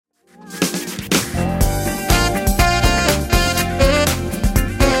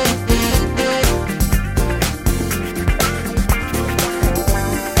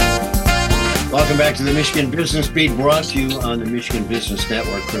back to the Michigan Business Beat, brought to you on the Michigan Business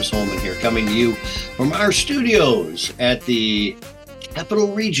Network. Chris Holman here, coming to you from our studios at the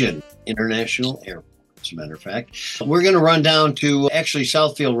Capital Region International Airport. As a matter of fact, we're going to run down to actually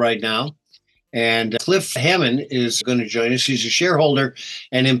Southfield right now. And Cliff Hammond is going to join us. He's a shareholder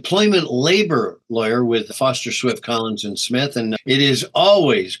and employment labor lawyer with Foster Swift, Collins & Smith. And it is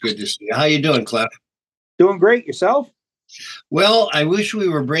always good to see you. How you doing, Cliff? Doing great. Yourself? Well, I wish we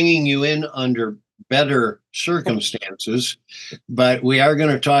were bringing you in under better circumstances, but we are going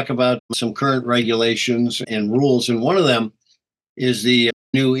to talk about some current regulations and rules. And one of them is the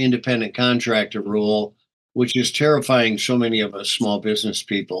new Independent Contractor Rule, which is terrifying so many of us small business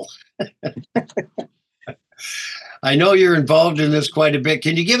people. I know you're involved in this quite a bit.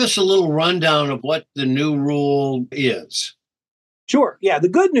 Can you give us a little rundown of what the new rule is? Sure. Yeah. The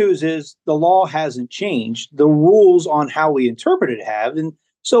good news is the law hasn't changed. The rules on how we interpret it have. And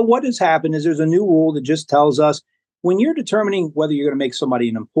so what has happened is there's a new rule that just tells us when you're determining whether you're going to make somebody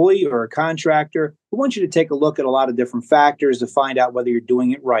an employee or a contractor, we want you to take a look at a lot of different factors to find out whether you're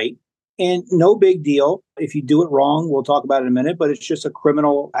doing it right. And no big deal. If you do it wrong, we'll talk about it in a minute, but it's just a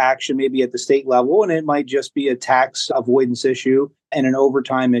criminal action, maybe at the state level. And it might just be a tax avoidance issue and an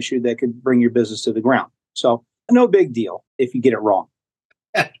overtime issue that could bring your business to the ground. So no big deal if you get it wrong.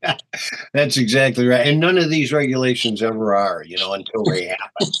 That's exactly right. And none of these regulations ever are, until they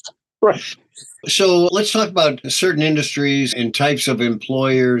happen. Right. So let's talk about certain industries and types of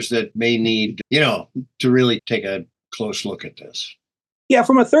employers that may need, to really take a close look at this. Yeah,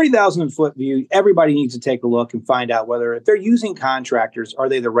 from a 30,000 foot view, everybody needs to take a look and find out whether if they're using contractors, are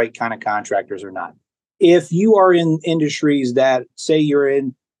they the right kind of contractors or not? If you are in industries that say you're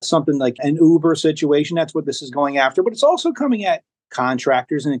in something like an Uber situation, that's what this is going after. But it's also coming at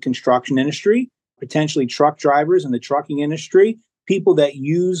contractors in the construction industry, potentially truck drivers in the trucking industry, people that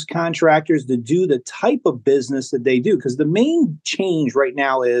use contractors to do the type of business that they do. Because the main change right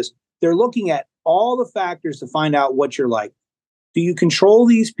now is they're looking at all the factors to find out what you're like. Do you control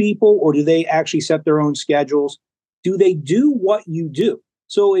these people or do they actually set their own schedules? Do they do what you do?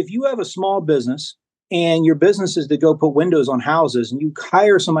 So if you have a small business and your business is to go put windows on houses and you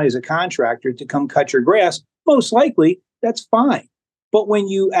hire somebody as a contractor to come cut your grass, most likely that's fine. But when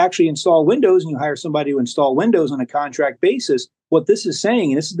you actually install windows and you hire somebody to install windows on a contract basis, what this is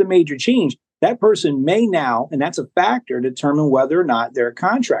saying, and this is the major change, that person may now, and that's a factor, determine whether or not they're a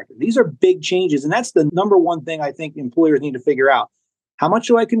contractor. These are big changes. And that's the number one thing I think employers need to figure out. How much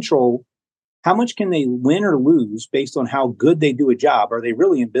do I control? How much can they win or lose based on how good they do a job? Are they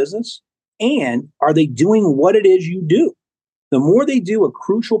really in business? And are they doing what it is you do? The more they do a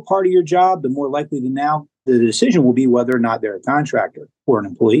crucial part of your job, the more likely to now the decision will be whether or not they're a contractor or an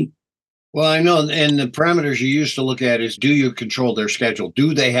employee. Well, I know, and the parameters you used to look at is, do you control their schedule?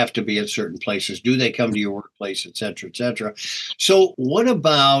 Do they have to be at certain places? Do they come to your workplace, et cetera, et cetera? So what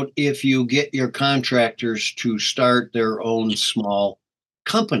about if you get your contractors to start their own small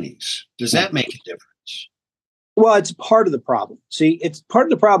companies? Does that make a difference? Well, it's part of the problem. See, it's part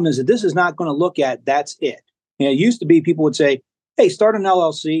of the problem is that this is not going to look at that's it. It used to be people would say, hey, start an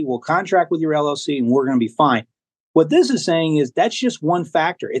LLC, we'll contract with your LLC and we're going to be fine. What this is saying is that's just one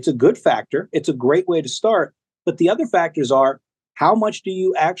factor. It's a good factor. It's a great way to start. But the other factors are, how much do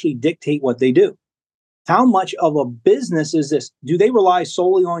you actually dictate what they do? How much of a business is this? Do they rely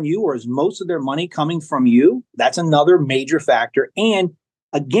solely on you or is most of their money coming from you? That's another major factor. And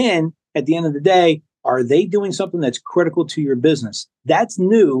again, at the end of the day, are they doing something that's critical to your business? That's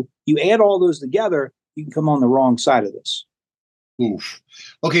new. You add all those together, you can come on the wrong side of this. Oof.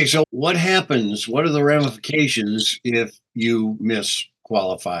 Okay, so what happens? What are the ramifications if you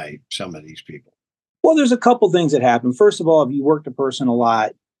misqualify some of these people? Well, there's a couple things that happen. First of all, if you worked a person a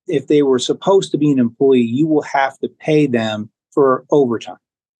lot, if they were supposed to be an employee, you will have to pay them for overtime,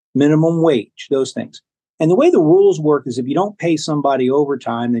 minimum wage, those things. And the way the rules work is if you don't pay somebody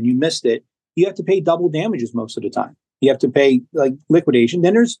overtime, then you missed it, you have to pay double damages most of the time. You have to pay like liquidation.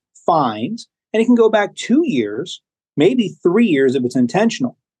 Then there's fines, and it can go back 2 years, maybe 3 years if it's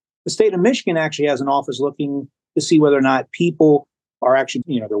intentional. The state of Michigan actually has an office looking to see whether or not people are actually,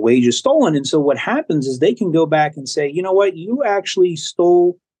 their wages stolen. And so what happens is they can go back and say, you know what, you actually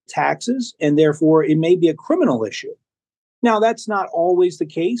stole taxes, and therefore it may be a criminal issue. Now, that's not always the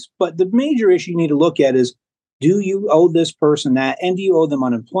case, but the major issue you need to look at is, do you owe this person that? And do you owe them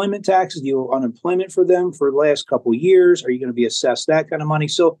unemployment taxes? Do you owe unemployment for them for the last couple of years? Are you going to be assessed that kind of money?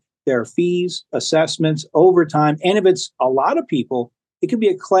 So there are fees, assessments, overtime. And if it's a lot of people, it could be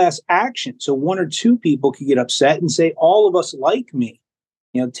a class action. So 1 or 2 people could get upset and say, all of us like me,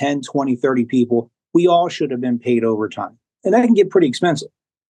 10, 20, 30 people, we all should have been paid overtime. And that can get pretty expensive.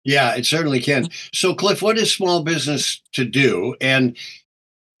 Yeah, it certainly can. So, Cliff, what is small business to do? And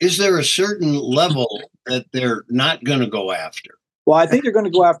is there a certain level that they're not going to go after? Well, I think they're going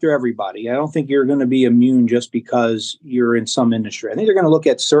to go after everybody. I don't think you're going to be immune just because you're in some industry. I think they're going to look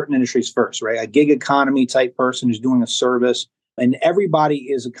at certain industries first, right? A gig economy type person who's doing a service, and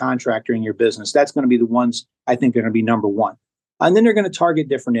everybody is a contractor in your business. That's going to be the ones I think are going to be number one. And then they're going to target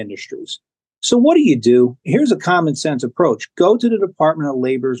different industries. So what do? Here's a common sense approach. Go to the Department of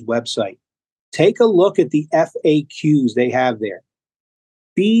Labor's website. Take a look at the FAQs they have there.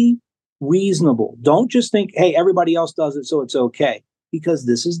 Be reasonable. Don't just think, hey, everybody else does it, so it's okay. Because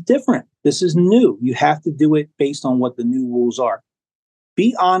this is different. This is new. You have to do it based on what the new rules are.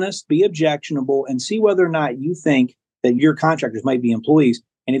 Be honest, be objectionable, and see whether or not you think that your contractors might be employees.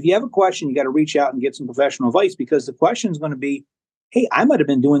 And if you have a question, you got to reach out and get some professional advice, because the question is going to be, hey, I might have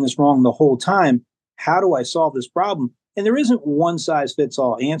been doing this wrong the whole time. How do I solve this problem? And there isn't one size fits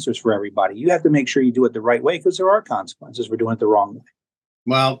all answers for everybody. You have to make sure you do it the right way, because there are consequences for doing it the wrong way.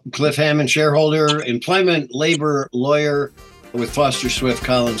 Well, Cliff Hammond Shareholder, employment labor lawyer with Foster Swift,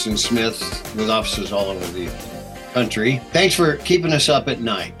 Collins & Smith, with offices all over the country. Thanks for keeping us up at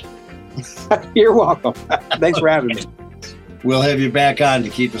night. You're welcome. Thanks for having me. We'll have you back on to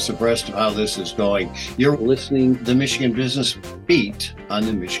keep us abreast of how this is going. You're listening to the Michigan Business Beat on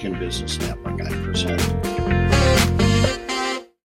the Michigan Business Network. I'm Chris Holman.